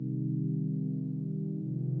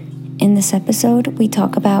this episode, we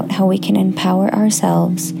talk about how we can empower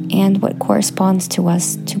ourselves and what corresponds to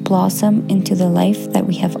us to blossom into the life that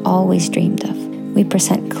we have always dreamed of. We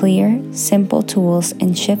present clear, simple tools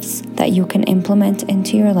and shifts that you can implement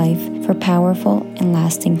into your life for powerful and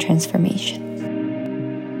lasting transformation.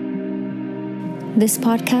 This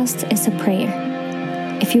podcast is a prayer.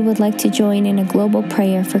 If you would like to join in a global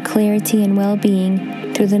prayer for clarity and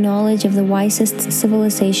well-being through the knowledge of the wisest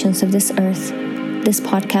civilizations of this earth, this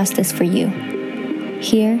podcast is for you.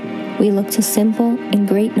 Here, we look to simple and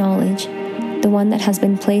great knowledge, the one that has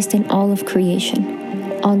been placed in all of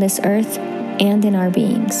creation, on this earth and in our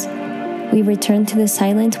beings. We return to the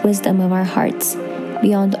silent wisdom of our hearts,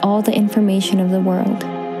 beyond all the information of the world,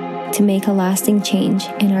 to make a lasting change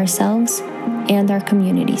in ourselves and our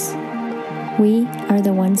communities. We are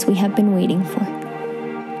the ones we have been waiting for.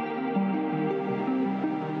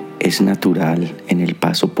 Es natural en el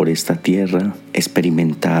paso por esta tierra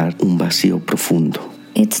experimentar un vacío profundo.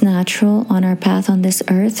 It's natural on our path on this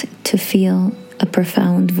earth to feel a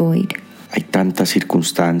profound void. Hay tantas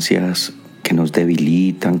circunstancias que nos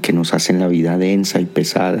debilitan, que nos hacen la vida densa y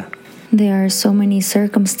pesada. There are so many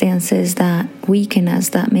circumstances that weaken us,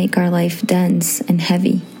 that make our life dense and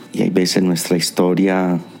heavy. Y hay veces nuestra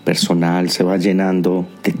historia personal se va llenando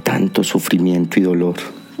de tanto sufrimiento y dolor.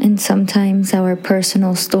 And sometimes our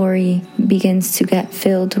personal story begins to get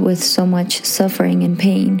filled with so much suffering and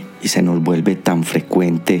pain. Y se nos vuelve tan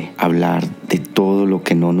frecuente hablar de todo lo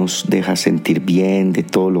que no nos deja sentir bien, de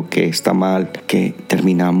todo lo que está mal, que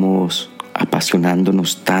terminamos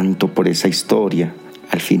apasionándonos tanto por esa historia.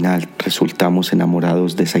 Al final resultamos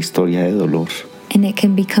enamorados de esa historia de dolor. And it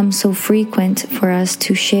can become so frequent for us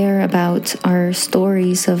to share about our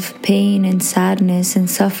stories of pain and sadness and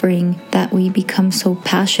suffering that we become so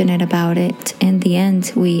passionate about it. In the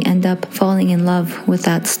end, we end up falling in love with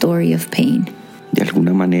that story of pain. De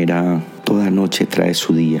alguna manera, toda noche trae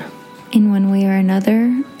su día. In one way or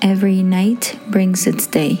another, every night brings its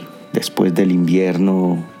day. Después del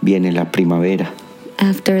invierno viene la primavera.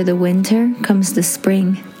 After the winter comes the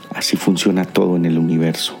spring. Así funciona todo en el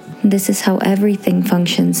universo. This is how everything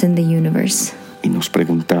functions in the universe. Y nos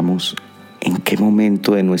preguntamos, ¿en qué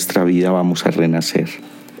momento de nuestra vida vamos a renacer?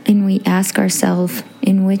 And we ask ourselves,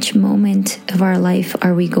 in which moment of our life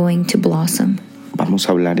are we going to blossom? Vamos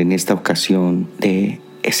a hablar en esta ocasión de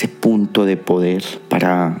ese punto de poder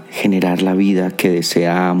para generar la vida que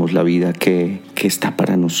deseamos, la vida que está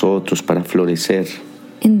para nosotros, para florecer.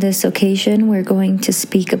 In this occasion, we're going to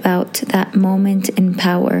speak about that moment in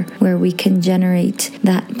power where we can generate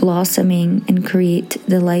that blossoming and create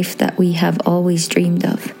the life that we have always dreamed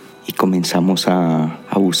of. Y comenzamos a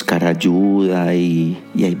buscar ayuda y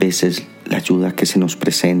hay veces la ayuda que se nos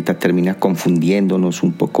presenta termina confundiéndonos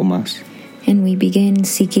un poco más. And we begin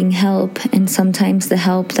seeking help, and sometimes the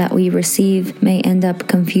help that we receive may end up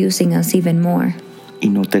confusing us even more. Y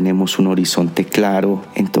no tenemos un horizonte claro,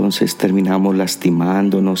 entonces terminamos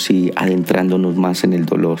lastimándonos y adentrándonos más en el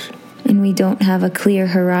dolor. And we don't have a clear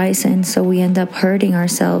horizon, so we end up hurting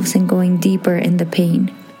ourselves and going deeper in the pain.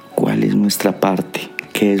 ¿Cuál es nuestra parte?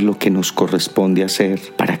 ¿Qué es lo que nos corresponde hacer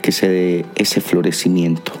para que se dé ese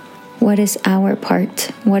florecimiento? What is our part?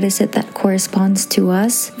 What is it that corresponds to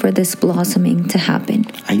us for this blossoming to happen?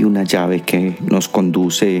 Hay una llave que nos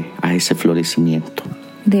conduce a ese florecimiento.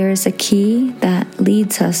 There is a key that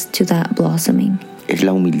leads us to that blossoming. Es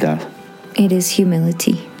la humildad. It is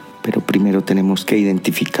humility. Pero primero tenemos que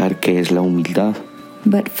identificar qué es la humildad.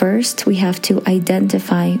 But first, we have to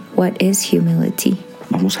identify what is humility.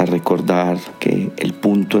 Vamos a recordar que el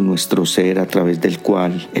punto en nuestro ser a través del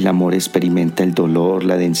cual el amor experimenta el dolor,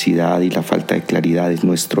 la densidad y la falta de claridad es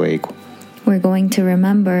nuestro ego. We're going to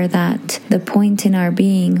remember that the point in our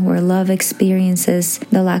being where love experiences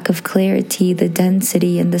the lack of clarity, the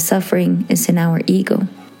density, and the suffering is in our ego.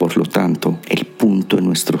 Por lo tanto, el punto en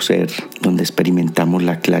nuestro ser donde experimentamos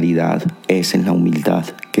la claridad es en la humildad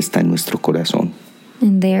que está en nuestro corazón.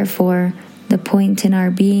 And therefore, the point in our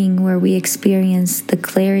being where we experience the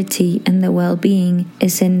clarity and the well-being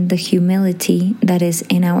is in the humility that is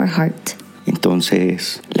in our heart.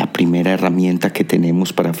 Entonces, la primera herramienta que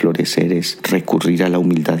tenemos para florecer es recurrir a la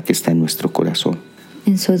humildad que está en nuestro corazón.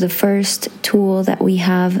 And so the first tool that we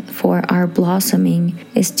have for our blossoming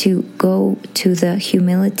is to go to the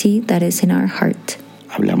humility that is in our heart.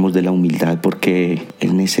 Hablamos de la humildad porque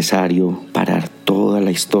es necesario parar toda la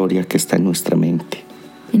historia que está en nuestra mente.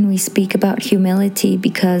 And we speak about humility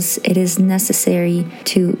because it is necessary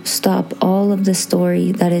to stop all of the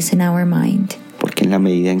story that is in our mind. Porque en la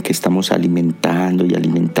medida en que estamos alimentando y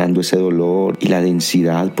alimentando ese dolor y la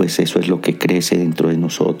densidad, pues eso es lo que crece dentro de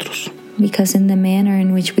nosotros. Because in the manner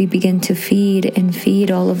in which we begin to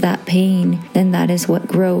feed all of that pain, then that is what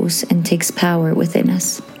grows and takes power within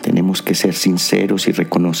us. Tenemos que ser sinceros y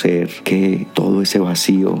reconocer que todo ese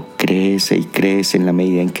vacío crece y crece en la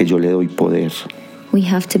medida en que yo le doy poder. We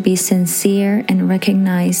have to be sincere and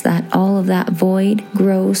recognize that all of that void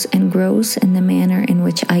grows and grows in the manner in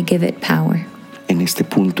which I give it power. En este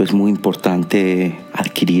punto es muy importante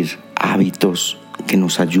adquirir hábitos que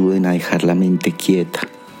nos ayuden a dejar la mente quieta.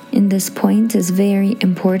 In this point, it's very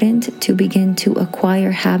important to begin to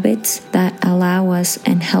acquire habits that allow us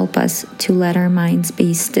and help us to let our minds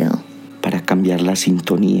be still, para cambiar la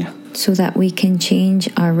sintonía. so that we can change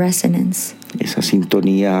our resonance. Esa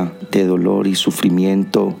sintonía de dolor y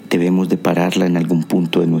sufrimiento debemos de pararla en algún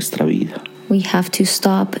punto de nuestra vida. We have to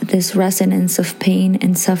stop this resonance of pain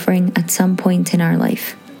and suffering at some point in our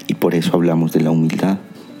life. Y por eso hablamos de la humildad,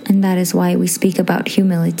 And that is why we speak about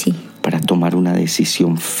humility, para tomar una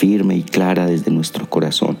decisión firme y clara desde nuestro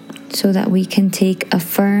corazón. so that we can take a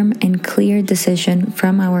firm and clear decision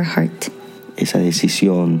from our heart. Esa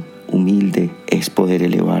decisión humilde es poder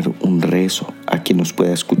elevar un rezo a quien nos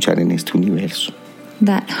pueda escuchar en este universo.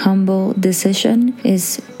 That humble decision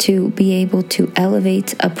is to be able to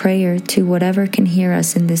elevate a prayer to whatever can hear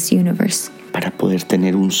us in this universe, Para poder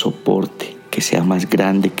tener un soporte que sea más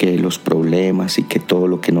grande que los problemas y que todo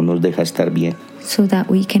lo que no nos deja estar bien. so that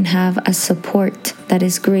we can have a support that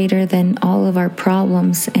is greater than all of our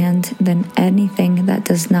problems and than anything that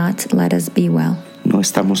does not let us be well. No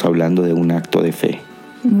estamos hablando de un acto de fe.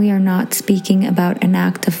 We are not speaking about an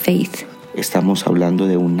act of faith. Estamos hablando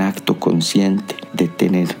de un acto consciente, de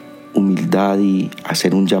tener humildad y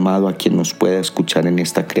hacer un llamado a quien nos pueda escuchar en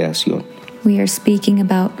esta creación. We are speaking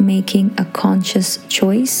about making a conscious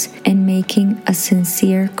choice and making a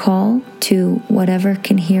sincere call to whatever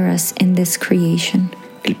can hear us in this creation.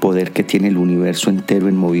 El poder que tiene el universo entero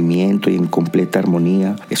en movimiento y en completa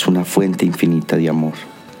armonía es una fuente infinita de amor.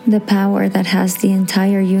 The power that has the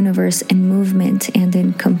entire universe in movement and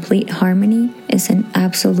in complete harmony is an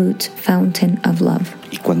absolute fountain of love.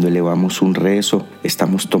 Y cuando elevamos un rezo,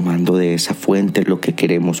 estamos tomando de esa fuente lo que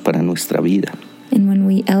queremos para nuestra vida. And when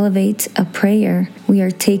we elevate a prayer, we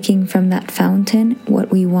are taking from that fountain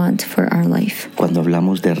what we want for our life. Cuando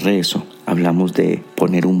hablamos de rezo, hablamos de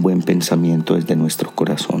poner un buen pensamiento desde nuestro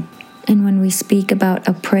corazón. And when we speak about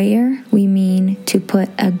a prayer, we mean to put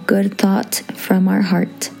a good thought from our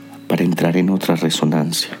heart, Para entrar en otra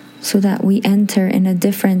resonancia, so that we enter in a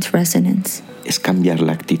different resonance. es cambiar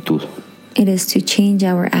la actitud It is to change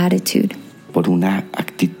our attitude por una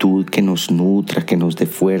actitud que nos nutra, que nos dé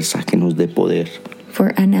fuerza, que nos dé poder.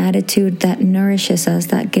 for an attitude that nourishes us,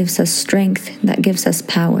 that gives us strength, that gives us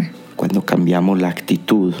power. Cuando cambiamos la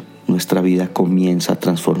actitud, nuestra vida comienza a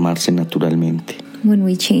transformarse naturalmente. When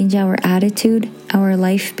we change our attitude, our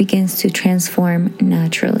life begins to transform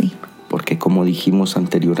naturally. Porque como dijimos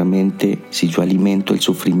anteriormente, si yo alimento el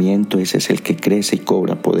sufrimiento, ese es el que crece y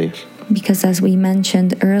cobra poder. Because as we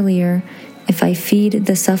mentioned earlier, if I feed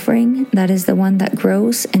the suffering, that is the one that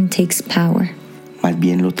grows and takes power. Más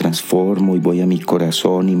bien lo transformo y voy a mi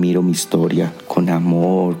corazón y miro mi historia con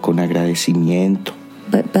amor, con agradecimiento.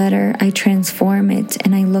 But better, I transform it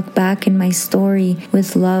and I look back in my story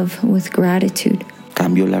with love, with gratitude.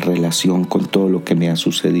 Cambio la relación con todo lo que me ha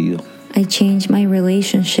sucedido. I change my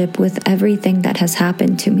relationship with everything that has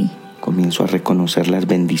happened to me. Comienzo a reconocer las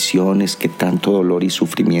bendiciones que tanto dolor y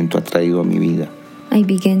sufrimiento ha traído a mi vida. I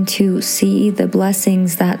begin to see the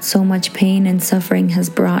blessings that so much pain and suffering has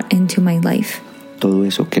brought into my life. Todo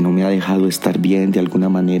eso que no me ha dejado estar bien de alguna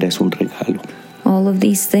manera es un regalo. All of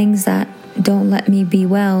these things that don't let me be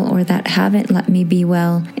well or that haven't let me be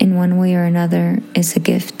well in one way or another is a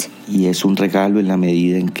gift. Y es un regalo en la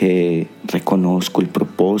medida en que reconozco el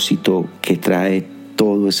propósito que trae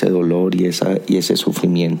todo ese dolor y ese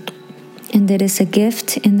sufrimiento. And it is a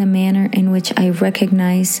gift in the manner in which I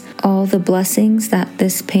recognize all the blessings that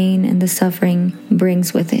this pain and the suffering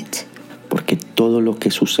brings with it. Porque todo lo que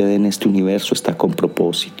sucede en este universo está con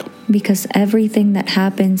propósito. Because everything that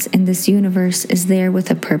happens in this universe is there with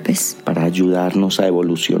a purpose, Para ayudarnos a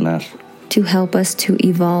evolucionar to help us to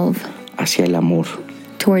evolve hacia el amor.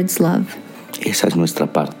 towards love. Esa es nuestra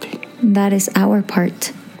parte. That is our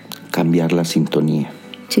part, Cambiar la sintonía.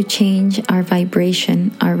 to change our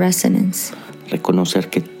vibration, our resonance. Reconocer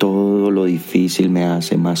que todo lo difícil me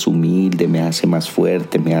hace más humilde, me hace más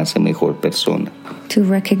fuerte, me hace mejor persona. To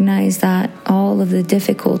recognize that all of the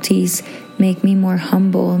difficulties make me more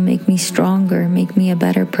humble, make me stronger, make me a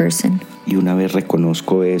better person. Y una vez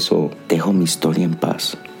reconozco eso, dejo mi historia en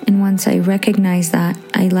paz And once I recognize that,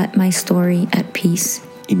 I let my story at peace.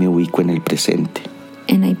 y me ubico en el presente.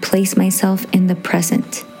 And I place myself in the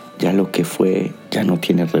present. Ya lo que fue, ya no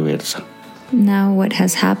tiene reversa. Now what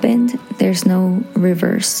has happened, there's no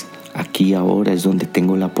reverse. Aquí ahora es donde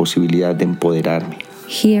tengo la posibilidad de empoderarme.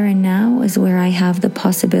 Here and now is where I have the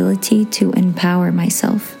possibility to empower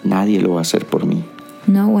myself. Nadie lo va a hacer por mí.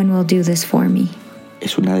 No one will do this for me.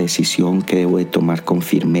 Es una decisión que debo de tomar con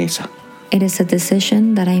firmeza. It is a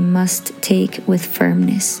decision that I must take with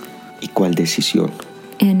firmness. ¿Y cuál decisión?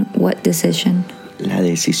 And what decision? La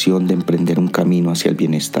decisión de emprender un camino hacia el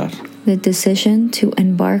bienestar. The decision to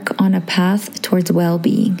embark on a path towards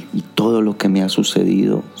well-being. Y todo lo que me ha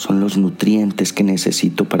sucedido son los nutrientes que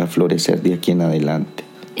necesito para florecer de aquí en adelante.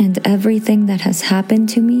 And everything that has happened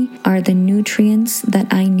to me are the nutrients that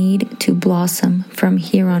I need to blossom from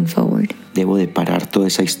here on forward. Debo de parar toda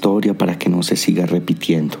esa historia para que no se siga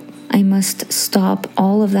repitiendo. I must stop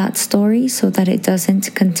all of that story so that it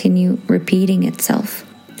doesn't continue repeating itself.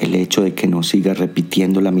 El hecho de que no siga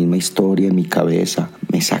repitiendo la misma historia en mi cabeza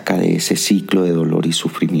me saca de ese ciclo de dolor y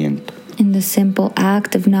sufrimiento. And the simple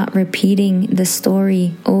act of not repeating the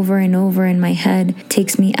story over and over in my head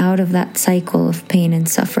takes me out of that cycle of pain and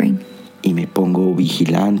suffering. Y me pongo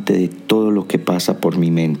vigilante de todo lo que pasa por mi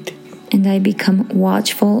mente. And I become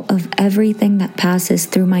watchful of everything that passes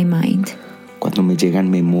through my mind. Cuando me llegan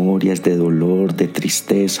memorias de dolor, de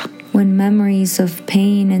tristeza, When memories of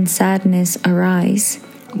pain and sadness arise,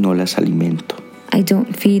 no las alimento. I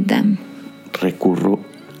don't feed them. Recurro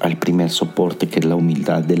al primer soporte, que es la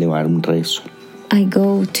humildad de elevar un rezo. I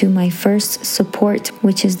go to my first support,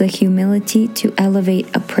 which is the humility to elevate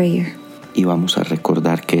a prayer. Y vamos a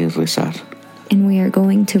recordar qué es rezar. And we are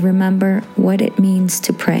going to remember what it means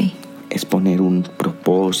to pray. Es poner un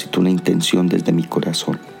propósito, una intención desde mi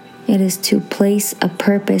corazón, It is to place a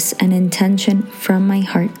purpose and intention from my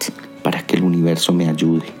heart para que el universo me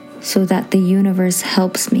ayude. so that the universe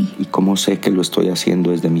helps me. ¿Y cómo sé que lo estoy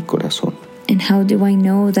haciendo desde mi corazón? And how do I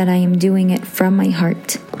know that I am doing it from my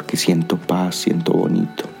heart? Porque siento paz, siento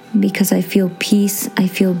bonito. Because I feel peace, I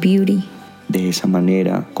feel beauty. De esa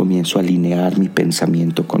manera comienzo a alinear mi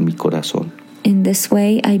pensamiento con mi corazón. In this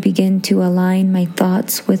way, I begin to align my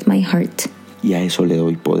thoughts with my heart. Y a eso le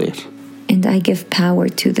doy poder. And I give power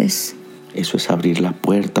to this. Eso es abrir la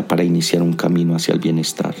puerta para iniciar un camino hacia el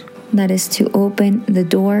bienestar. That is to open the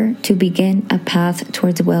door to begin a path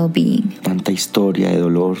towards well-being. Tanta historia de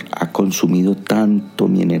dolor ha consumido tanto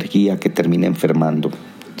mi energía que termina enfermando.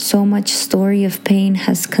 So much story of pain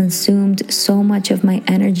has consumed so much of my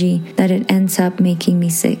energy that it ends up making me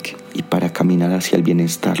sick. Y para caminar hacia el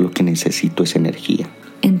bienestar lo que necesito es energía.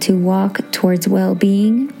 And to walk towards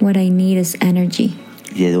well-being, what I need is energy.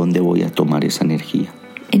 ¿Y de dónde voy a tomar esa energía?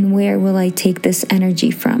 And where will I take this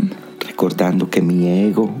energy from? Recordando que mi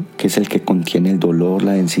ego, que es el que contiene el dolor,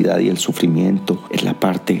 la densidad y el sufrimiento, es la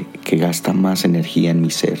parte que gasta más energía en mi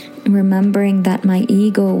ser. Remembering that my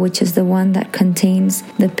ego, which is the one that contains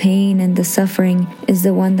the pain and the suffering, is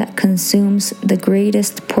the one that consumes the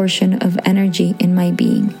greatest portion of energy in my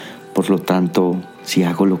being. Por lo tanto, si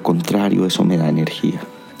hago lo contrario, eso me da energía.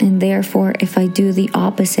 And therefore, if I do the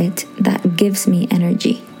opposite, that gives me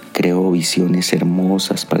energy. Creo visiones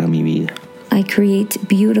hermosas para mi vida. I create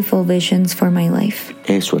beautiful visions for my life.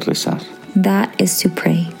 Eso es rezar. That is to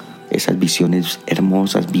pray. Esas visiones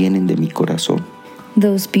hermosas vienen de mi corazón.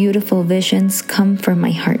 Those beautiful visions come from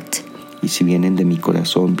my heart. Y si vienen de mi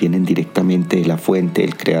corazón, vienen directamente de la fuente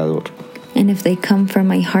del Creador. And if they come from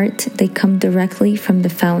my heart, they come directly from the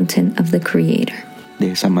fountain of the Creator.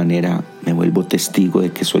 De esa manera me vuelvo testigo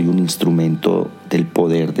de que soy un instrumento del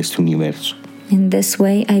poder de este universo. In this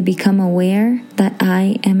way, I become aware that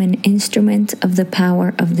I am an instrument of the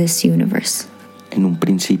power of this universe. En un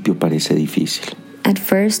principio parece difícil, At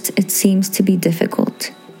first, it seems to be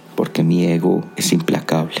difficult porque mi ego es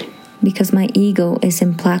implacable because my ego is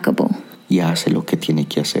implacable y hace lo que tiene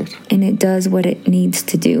que hacer. and it does what it needs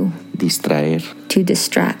to do Distraer to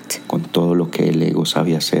distract con todo lo que el ego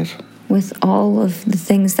sabe hacer, with all of the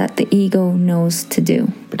things that the ego knows to do.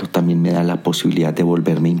 pero también me da la posibilidad de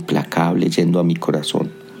volverme implacable yendo a mi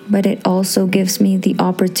corazón. But it also gives me the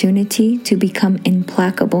opportunity to become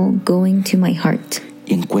implacable going to my heart.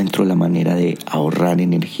 Y encuentro la manera de ahorrar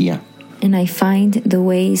energía, And I find the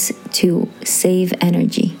ways to save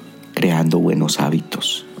energy, creando buenos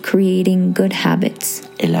hábitos. creating good habits.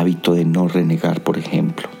 El hábito de no renegar, por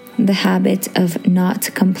ejemplo. The habit of not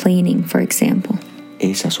complaining, for example.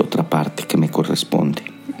 Esa es otra parte que me corresponde.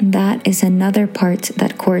 That is another part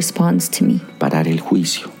that corresponds to me. Parar el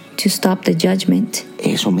juicio. To stop the judgment.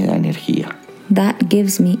 Eso me da energía. That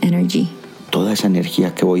gives me energy. Toda esa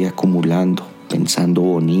energía que voy acumulando, pensando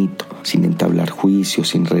bonito, sin entablar juicio,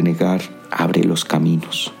 sin renegar, abre los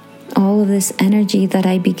caminos. All of this energy that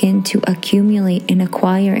I begin to accumulate and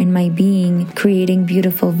acquire in my being, creating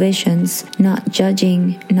beautiful visions, not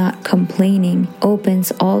judging, not complaining,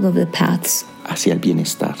 opens all of the paths hacia el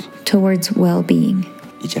bienestar. Towards well-being.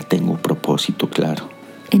 Y ya tengo un propósito claro.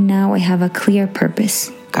 And now I have a clear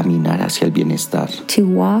purpose. Caminar hacia el bienestar. To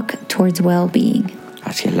walk towards well-being.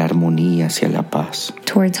 Hacia la armonía, hacia la paz.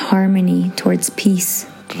 Towards harmony, towards peace.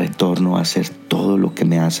 Retorno a hacer todo lo que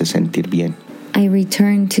me hace sentir bien. I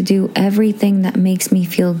return to do everything that makes me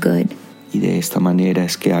feel good. Y de esta manera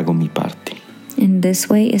es que hago mi parte. And this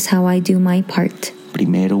way is how I do my part.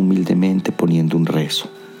 Primero humildemente poniendo un rezo.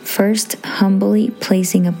 First, humbly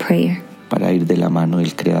placing a prayer. Para ir de la mano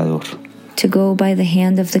del Creador. To go by the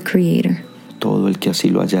hand of the Creator. Todo el que así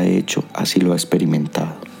lo haya hecho, así lo ha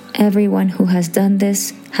experimentado. Everyone who has done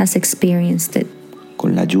this has experienced it.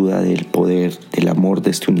 Con la ayuda del poder, del amor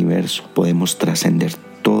de este universo, podemos trascender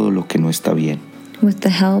todo lo que no está bien. With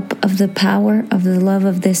the help of the power of the love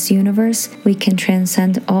of this universe, we can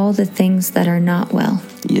transcend all the things that are not well.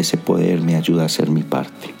 Y ese poder me ayuda a hacer mi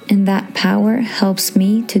parte. And that power helps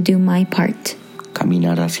me to do my part.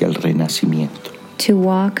 Caminar hacia el renacimiento. To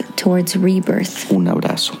walk towards rebirth. Un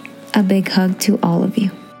abrazo. A big hug to all of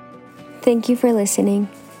you. Thank you for listening.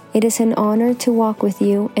 It is an honor to walk with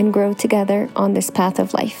you and grow together on this path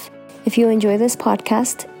of life. If you enjoy this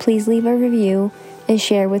podcast, please leave a review and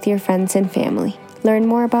share with your friends and family. Learn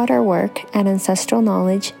more about our work at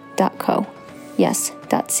ancestralknowledge.co. Yes,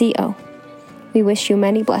 .co. We wish you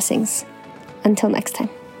many blessings. Until next time.